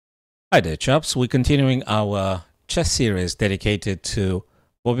Hi there, chaps. We're continuing our chess series dedicated to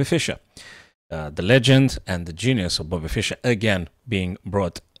Bobby Fischer, the legend and the genius of Bobby Fischer, again being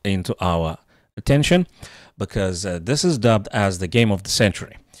brought into our attention because this is dubbed as the game of the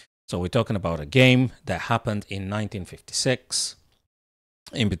century. So we're talking about a game that happened in 1956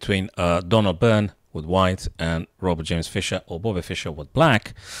 in between Donald Byrne with white and Robert James Fischer or Bobby Fischer with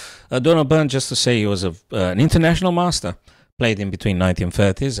black. Donald Byrne, just to say, he was an international master. Played in between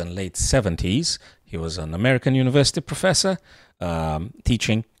 1930s and late 70s. He was an American university professor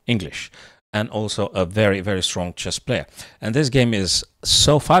teaching English and also a very, very strong chess player. And this game is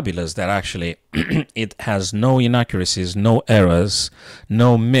so fabulous that actually it has no inaccuracies, no errors,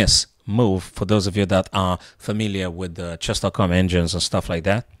 no miss move for those of you that are familiar with the chess.com engines and stuff like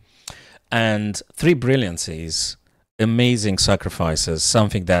that. And three brilliancies, amazing sacrifices,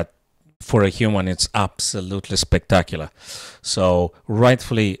 something that for a human, it's absolutely spectacular. So,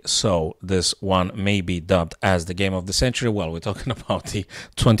 rightfully so, this one may be dubbed as the game of the century. Well, we're talking about the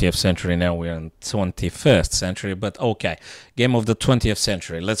 20th century now. We're in 21st century, but okay. Game of the 20th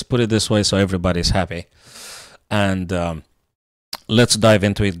century. Let's put it this way so everybody's happy. And let's dive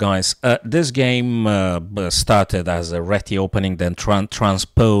into it, guys. This game started as a Reti opening, then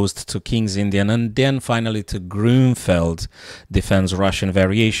transposed to King's Indian, and then finally to Grunfeld defense Russian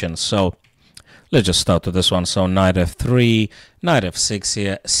variation. So let's just start with this one. So knight f3, knight f6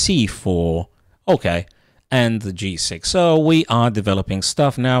 here, c4, okay, and the g6. So we are developing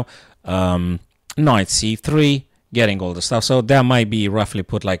stuff now. Knight c3, getting all the stuff. So there might be roughly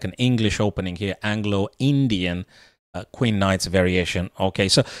put like an English opening here, Anglo-Indian Queen Knight's variation. Okay,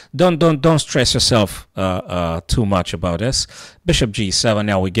 so don't stress yourself too much about this. Bishop g7.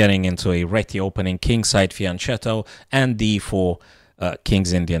 Now we're getting into a Reti opening, kingside fianchetto, and d4,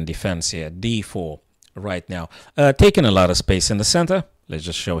 King's Indian defense here. d4 right now, taking a lot of space in the center. Let's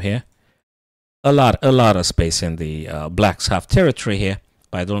just show here. A lot of space in the blacks have territory here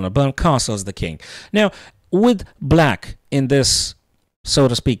by Donald Byrne. Castles the king. Now with black in this, so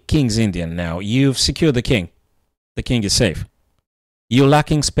to speak, King's Indian. Now you've secured the king. The king is safe. You're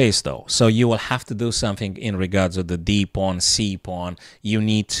lacking space though, so you will have to do something in regards to the D pawn, C pawn. You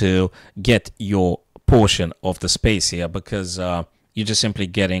need to get your portion of the space here because you're just simply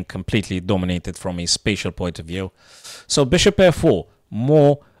getting completely dominated from a spatial point of view. So bishop f4,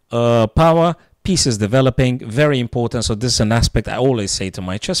 more power, pieces developing, very important. So this is an aspect I always say to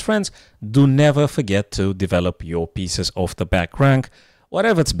my chess friends: do never forget to develop your pieces of the back rank.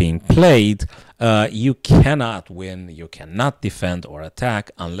 Whatever it's being played, you cannot win, you cannot defend or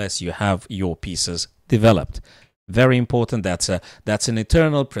attack unless you have your pieces developed. Very important. That's an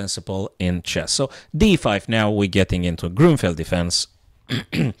eternal principle in chess. So d5, now we're getting into Grunfeld defense,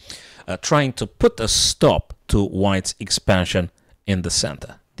 trying to put a stop to white's expansion in the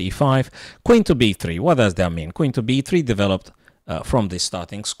center. d5, queen to b3. What does that mean? Queen to b3 developed from the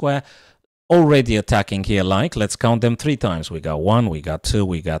starting square. Already attacking here, like, let's count them 3 times. We got 1, we got 2,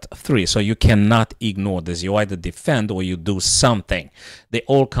 we got 3. So you cannot ignore this. You either defend or you do something. They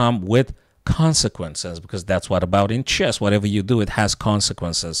all come with consequences because that's what about in chess. Whatever you do, it has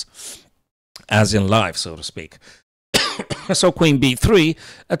consequences, as in life, so to speak. So queen b3,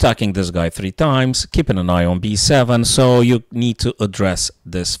 attacking this guy 3 times, keeping an eye on b7. So you need to address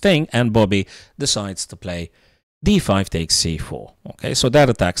this thing, and Bobby decides to play d5 takes c4. Okay, so that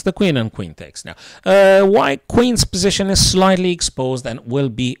attacks the queen, and queen takes now. White queen's position is slightly exposed and will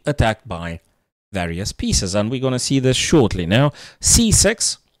be attacked by various pieces, and we're going to see this shortly. Now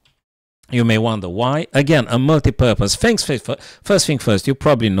c6. You may wonder why. Again, a multi-purpose. First thing first, you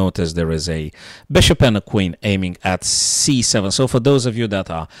probably noticed there is a bishop and a queen aiming at c7. So for those of you that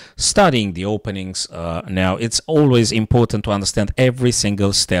are studying the openings now, it's always important to understand every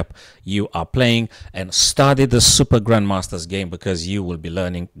single step you are playing and study the Super Grandmaster's game because you will be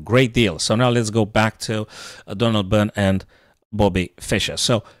learning a great deal. So now let's go back to Donald Byrne and Bobby Fischer.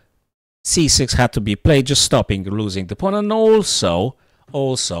 So c6 had to be played, just stopping losing the pawn, and also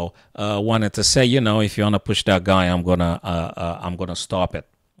wanted to say, you know, if you want to push that guy, I'm gonna stop it,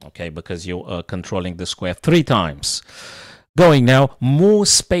 okay, because you're controlling the square 3 times. Going now, more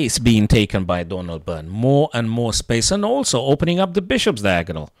space being taken by Donald Byrne, more and more space, and also opening up the bishop's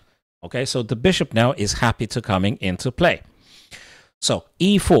diagonal. Okay, so the bishop now is happy to coming into play. So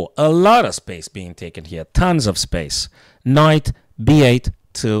e4, a lot of space being taken here, tons of space. Knight b8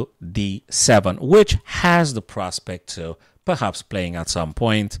 to d7, which has the prospect to perhaps playing at some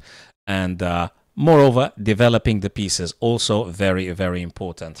point, and moreover developing the pieces, also very, very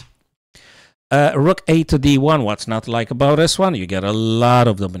important. Rook a to d1. What's not like about this one? You get a lot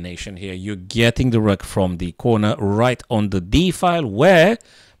of domination here. You're getting the rook from the corner right on the d file, where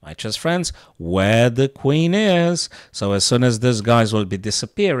my chess friends, where the queen is. So as soon as these guys will be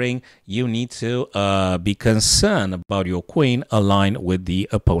disappearing, you need to be concerned about your queen aligned with the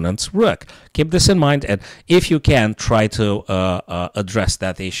opponent's rook. Keep this in mind, and if you can, try to address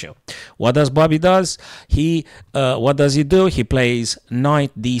that issue. What does Bobby does? What does he do? He plays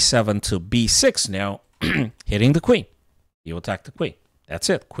knight d7 to b6 now, hitting the queen. You attack the queen. That's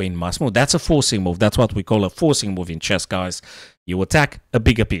it. Queen must move. That's a forcing move. That's what we call a forcing move in chess, guys. You attack a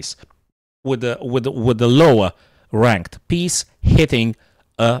bigger piece with the lower ranked piece hitting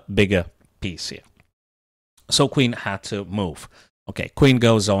a bigger piece here. So queen had to move. Okay, queen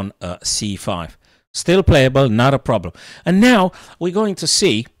goes on c5. Still playable, not a problem. And now we're going to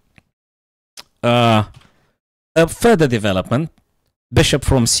see a further development. Bishop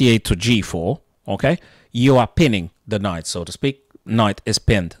from c8 to g4. Okay, you are pinning the knight, so to speak. Knight is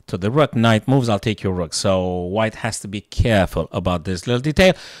pinned to the rook. Knight moves, I'll take your rook. So white has to be careful about this little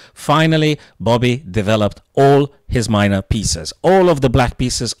detail. Finally, Bobby developed all his minor pieces. All of the black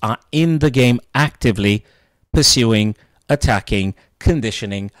pieces are in the game actively pursuing, attacking,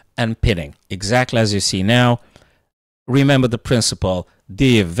 conditioning, and pinning. Exactly as you see now. Remember the principle.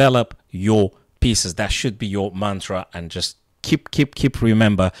 Develop your pieces. That should be your mantra, and just keep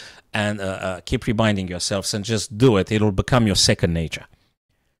remember and keep reminding yourselves, and just do it. It'll become your second nature.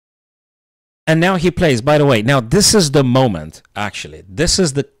 And now he plays, by the way, now this is the moment, actually. This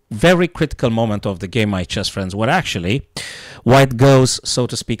is the very critical moment of the game, my chess friends, where actually white goes, so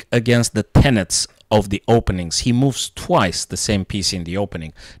to speak, against the tenets of the openings. He moves twice the same piece in the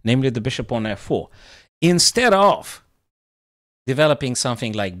opening, namely the bishop on f4. Instead of developing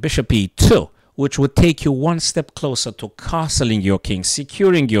something like bishop e2, which would take you one step closer to castling your king,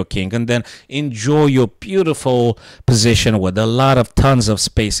 securing your king, and then enjoy your beautiful position with a lot of tons of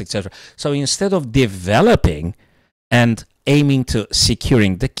space, etc. So instead of developing and aiming to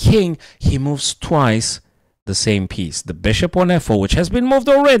securing the king, he moves twice the same piece. The bishop on f4, which has been moved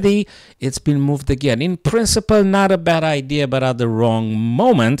already, it's been moved again. In principle, not a bad idea, but at the wrong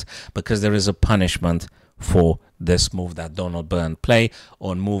moment, because there is a punishment for this move that Donald Byrne played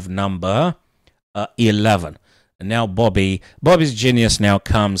on move number 11. And now Bobby's genius now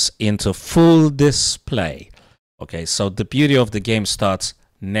comes into full display. Okay, so the beauty of the game starts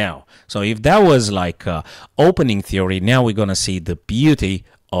now. So if that was like opening theory, now we're going to see the beauty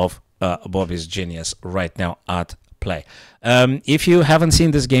of Bobby's genius right now at play. If you haven't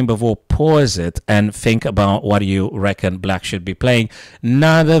seen this game before, pause it and think about what you reckon black should be playing.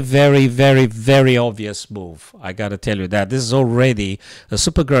 Not a very, very, very obvious move. I gotta tell you that. This is already a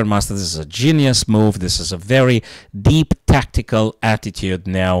super grandmaster. This is a genius move. This is a very deep tactical attitude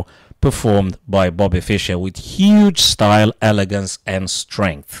now performed by Bobby Fischer with huge style, elegance, and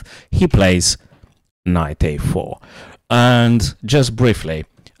strength. He plays knight a4. And just briefly,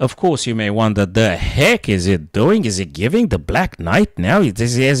 of course, you may wonder, the heck is it doing? Is he giving the black knight now?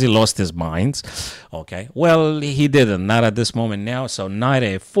 Has he lost his mind? Okay, well, he didn't. Not at this moment now. So knight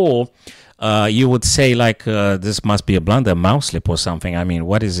a4, you would say like this must be a blunder, mouse slip or something. I mean,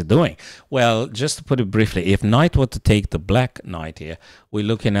 what is he doing? Well, just to put it briefly, if knight were to take the black knight here, we're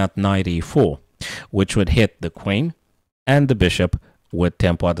looking at knight e4, which would hit the queen and the bishop with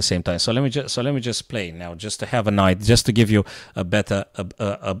tempo at the same time. So let me just play now, just to have a knight, just to give you a better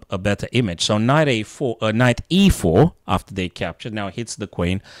image. So knight a4, knight e4 after they captured now hits the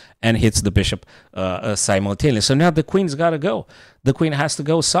queen and hits the bishop simultaneously. So now the queen's got to go. The queen has to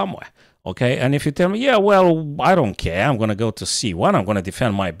go somewhere. Okay, and if you tell me, yeah, well, I don't care, I'm going to go to c1, I'm going to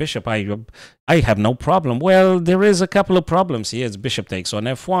defend my bishop, I have no problem. Well, there is a couple of problems here. It's bishop takes on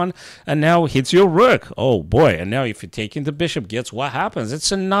f1, and now hits your rook. Oh, boy, and now if you're taking the bishop, guess what happens?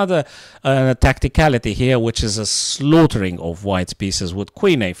 It's another tacticality here, which is a slaughtering of white's pieces with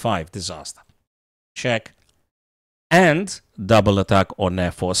queen a5, disaster. Check. And double attack on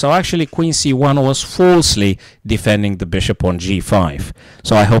f4. So actually queen c1 was falsely defending the bishop on g5.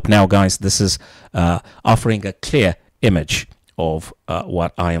 So I hope now, guys, this is offering a clear image of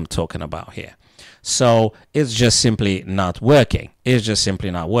what I am talking about here. So it's just simply not working. It's just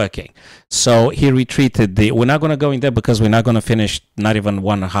simply not working. So he retreated. We're not going to go in there because we're not going to finish not even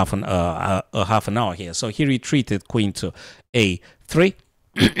half an hour here. So he retreated queen to a3.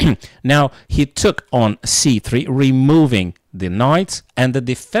 Now he took on c3, removing the knight and the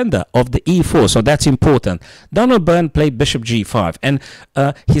defender of the e4. So that's important. Donald Byrne played bishop g5, and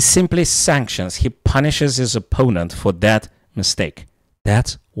he simply sanctions, he punishes his opponent for that mistake.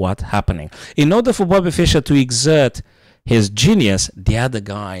 That's what's happening. In order for Bobby Fischer to exert his genius, the other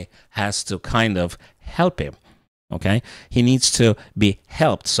guy has to kind of help him. Okay, he needs to be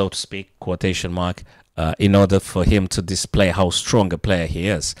helped, so to speak, quotation mark, in order for him to display how strong a player he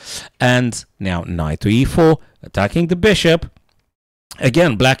is. And now knight to e4, attacking the bishop.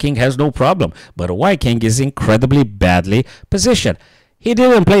 Again, black king has no problem, but white king is incredibly badly positioned. He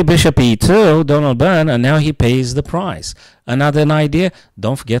didn't play bishop e2, Donald Byrne, and now he pays the price. Another idea,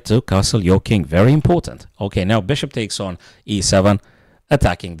 don't forget to castle your king. Very important. Okay, now bishop takes on e7,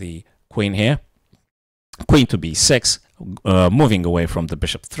 attacking the queen here. Queen to b6, moving away from the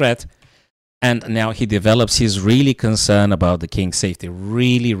bishop threat. And now he develops his really concern about the king's safety.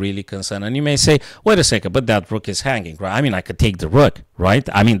 Really concerned. And you may say, wait a second, but that rook is hanging, right? I mean, I could take the rook, right?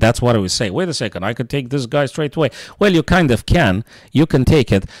 I mean, that's what I would say. Wait a second, I could take this guy straight away. Well, you kind of can. You can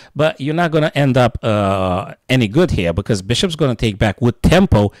take it, but you're not going to end up any good here because bishop's going to take back with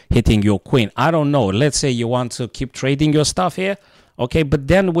tempo hitting your queen. I don't know. Let's say you want to keep trading your stuff here. Okay, but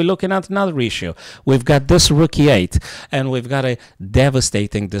then we're looking at another issue. We've got this rook e8, and we've got a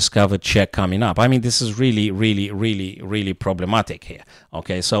devastating discovered check coming up. I mean, this is really problematic here.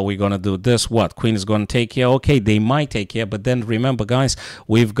 Okay, so we're going to do this. What? Queen is going to take here. Okay, they might take here, but then remember, guys,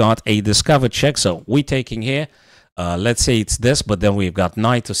 we've got a discovered check. So we're taking here. Let's say it's this, but then we've got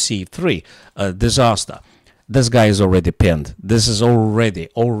knight to c3. Disaster. This guy is already pinned. This is already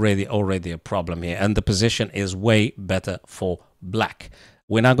a problem here, and the position is way better for black.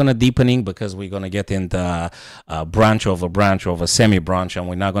 We're not going to deepening because we're going to get into branch over semi-branch, and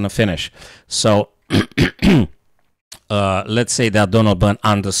we're not going to finish. So let's say that Donald Byrne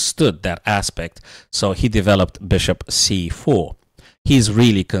understood that aspect, so he developed bishop c4. He's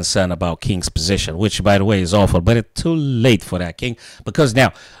really concerned about king's position, which, by the way, is awful, but it's too late for that king because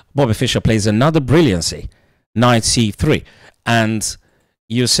now Bobby Fischer plays another brilliancy. Knight c3, and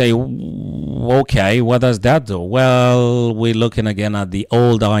you say, okay, what does that do? Well, we're looking again at the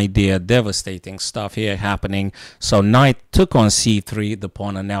old idea, devastating stuff here happening. So knight took on c3, the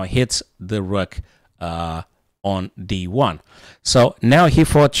pawn, and now hits the rook on d1. So now he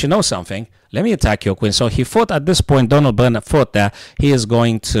thought, you know something, let me attack your queen. So he thought at this point, Donald Byrne thought that he is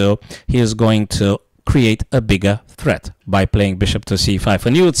going to create a bigger threat by playing bishop to c5,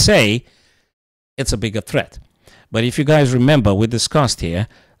 and you would say it's a bigger threat. But if you guys remember, we discussed here,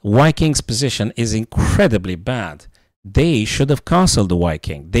 white king's position is incredibly bad. They should have castled the white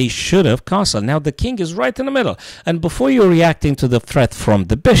king. They should have castled. Now the king is right in the middle. And before you're reacting to the threat from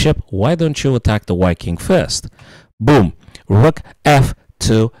the bishop, why don't you attack the white king first? Boom. Rook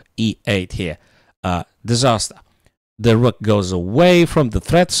f2 e8 here. Disaster. The rook goes away from the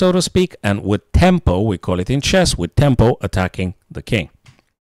threat, so to speak, and with tempo, we call it in chess, with tempo attacking the king.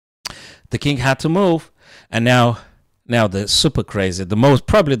 The king had to move, and now the super crazy,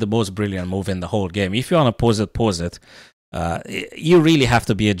 probably the most brilliant move in the whole game. If you want to pause it. You really have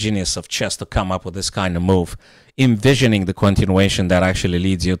to be a genius of chess to come up with this kind of move, envisioning the continuation that actually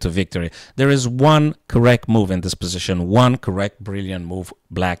leads you to victory. There is one correct move in this position, one correct, brilliant move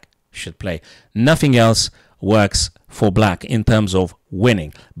black should play. Nothing else works for black in terms of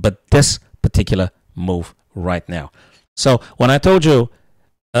winning, but this particular move right now. So when I told you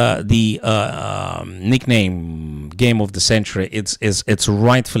the nickname game of the century, it's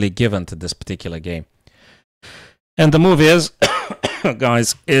rightfully given to this particular game. And the move is,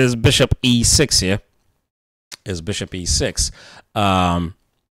 guys, is bishop e6 here. Is bishop e6.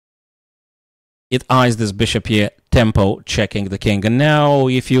 It eyes this bishop here, tempo checking the king. And now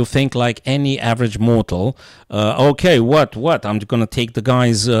if you think like any average mortal, okay, what? I'm going to take the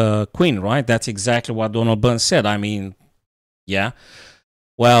guy's queen, right? That's exactly what Donald Byrne said. I mean, yeah.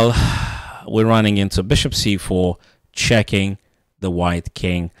 Well, we're running into bishop c4, checking the white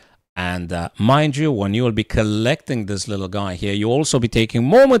king. And mind you, when you will be collecting this little guy here, you'll also be taking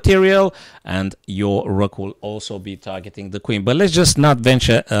more material, and your rook will also be targeting the queen. But let's just not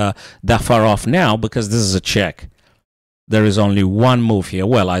venture that far off now, because this is a check. There is only one move here.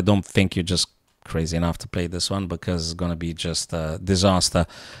 Well, I don't think you're just crazy enough to play this one, because it's going to be just a disaster.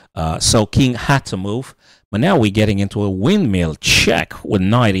 So king had to move. But now we're getting into a windmill check with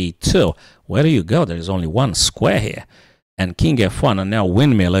knight e2. Where do you go? There is only one square here. And king f1, and now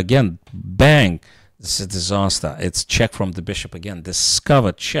windmill again, bang. This is a disaster. It's check from the bishop again.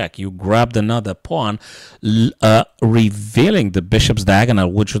 Discovered check. You grabbed another pawn, revealing the bishop's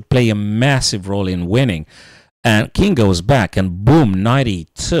diagonal, which would play a massive role in winning. And king goes back, and boom, knight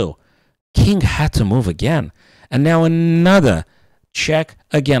e2. King had to move again. And now another check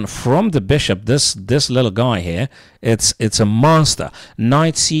again from the bishop. This little guy here, it's a monster.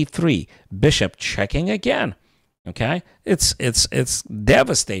 Knight c3, bishop checking again. Okay, it's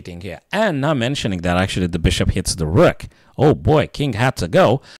devastating here, and not mentioning that actually the bishop hits the rook. Oh boy, king had to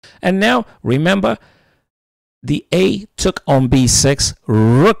go. And now remember, The A took on b6,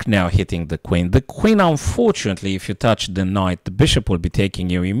 rook now hitting the queen. The queen, unfortunately, if you touch the knight, the bishop will be taking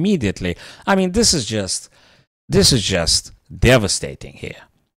you immediately. I mean, this is just devastating here.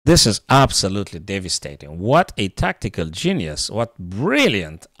 This is absolutely devastating. What a tactical genius. What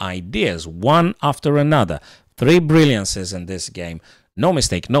brilliant ideas, one after another. 3 brilliances in this game. No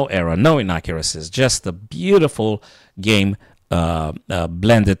mistake, no error, no inaccuracies. Just a beautiful game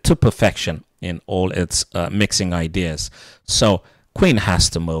blended to perfection in all its mixing ideas. So queen has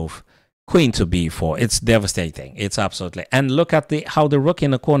to move. Queen to b4. It's devastating. It's absolutely. And look at how the rook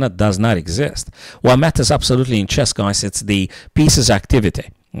in the corner does not exist. What matters absolutely in chess, guys, it's the piece's activity.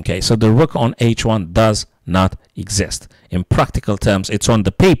 Okay, so the rook on h1 does not exist. In practical terms, it's on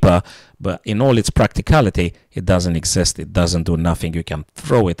the paper, but in all its practicality, it doesn't exist. It doesn't do nothing. You can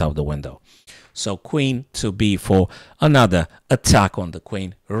throw it out the window. So queen to b4, another attack on the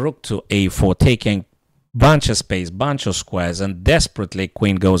queen. Rook to a4, taking bunch of space, bunch of squares, and desperately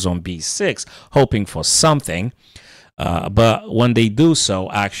queen goes on b6, hoping for something. But when they do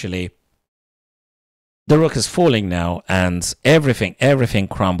so, actually, the rook is falling now, and everything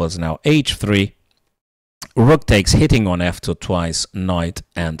crumbles now. h3, rook takes, hitting on f2 twice, knight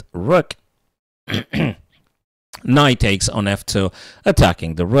and rook. Knight takes on f2,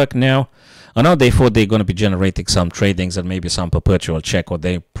 attacking the rook now. I know they thought they're going to be generating some tradings and maybe some perpetual check, or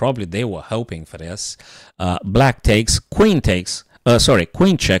they were hoping for this. Black takes, queen takes,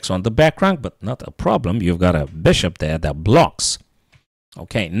 queen checks on the back rank, but not a problem. You've got a bishop there that blocks.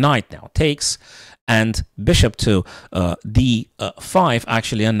 Okay, knight now takes, and bishop to d5,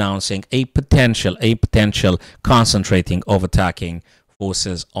 actually announcing a potential concentrating of attacking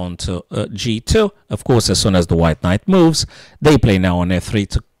forces onto g2. Of course, as soon as the white knight moves, they play now on f3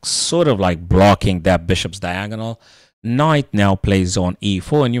 to sort of like blocking that bishop's diagonal. Knight now plays on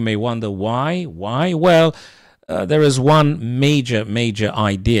e4, and you may wonder why. Well, there is one major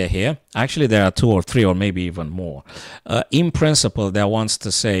idea here. Actually, there are 2 or 3 or maybe even more. In principle, that wants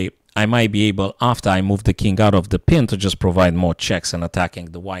to say I might be able, after I move the king out of the pin, to just provide more checks and attacking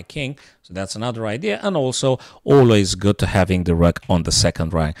the white king. So that's another idea, and also always good to having the rook on the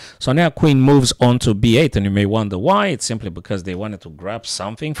second rank. So now queen moves on to b8, and you may wonder why. It's simply because they wanted to grab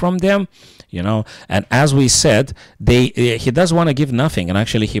something from them, you know. And as we said, he does want to give nothing, and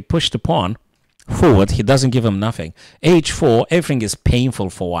actually he pushed the pawn forward. He doesn't give him nothing. h4, everything is painful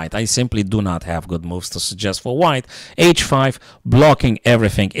for white. I simply do not have good moves to suggest for white. h5, blocking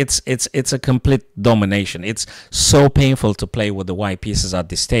everything. It's a complete domination. It's so painful to play with the white pieces at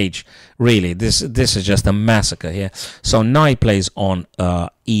this stage. Really, this is just a massacre here. So knight plays on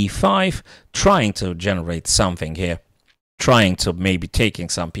e5, trying to generate something here, trying to maybe taking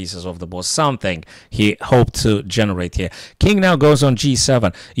some pieces of the board, something he hoped to generate here. King now goes on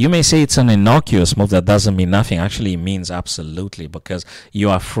g7. You may say it's an innocuous move that doesn't mean nothing. Actually, it means absolutely, because you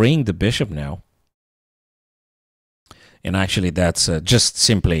are freeing the bishop now. And actually, that's just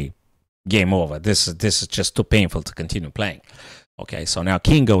simply game over. This is just too painful to continue playing. Okay, so now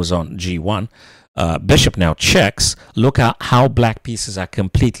king goes on g1. Bishop now checks. Look at how black pieces are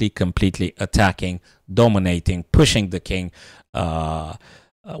completely attacking, dominating, pushing the king,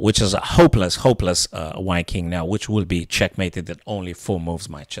 which is a hopeless white king now, which will be checkmated in only 4 moves,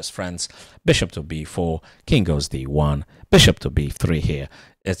 my chess friends. Bishop to b4, king goes d1, bishop to b3 here.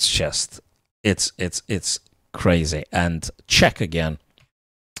 It's just, it's crazy. And check again,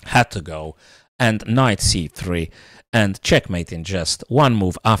 had to go, and knight c3. And checkmate in just 1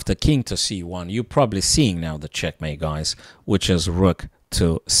 move after king to c1. You're probably seeing now the checkmate, guys, which is rook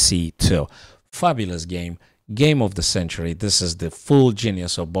to c2. Fabulous game. Game of the century. This is the full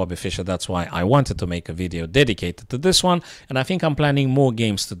genius of Bobby Fischer. That's why I wanted to make a video dedicated to this one. And I think I'm planning more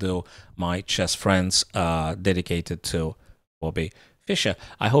games to do, my chess friends, dedicated to Bobby Fischer.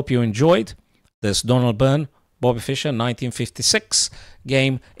 I hope you enjoyed this Donald Byrne, Bobby Fischer, 1956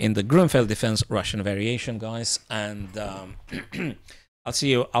 game in the Grunfeld Defense Russian variation, guys. And I'll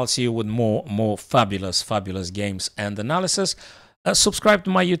see you with more fabulous games and analysis. Subscribe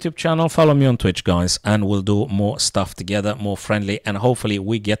to my YouTube channel, follow me on Twitch, guys, and we'll do more stuff together, more friendly, and hopefully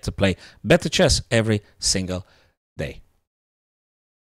we get to play better chess every single day.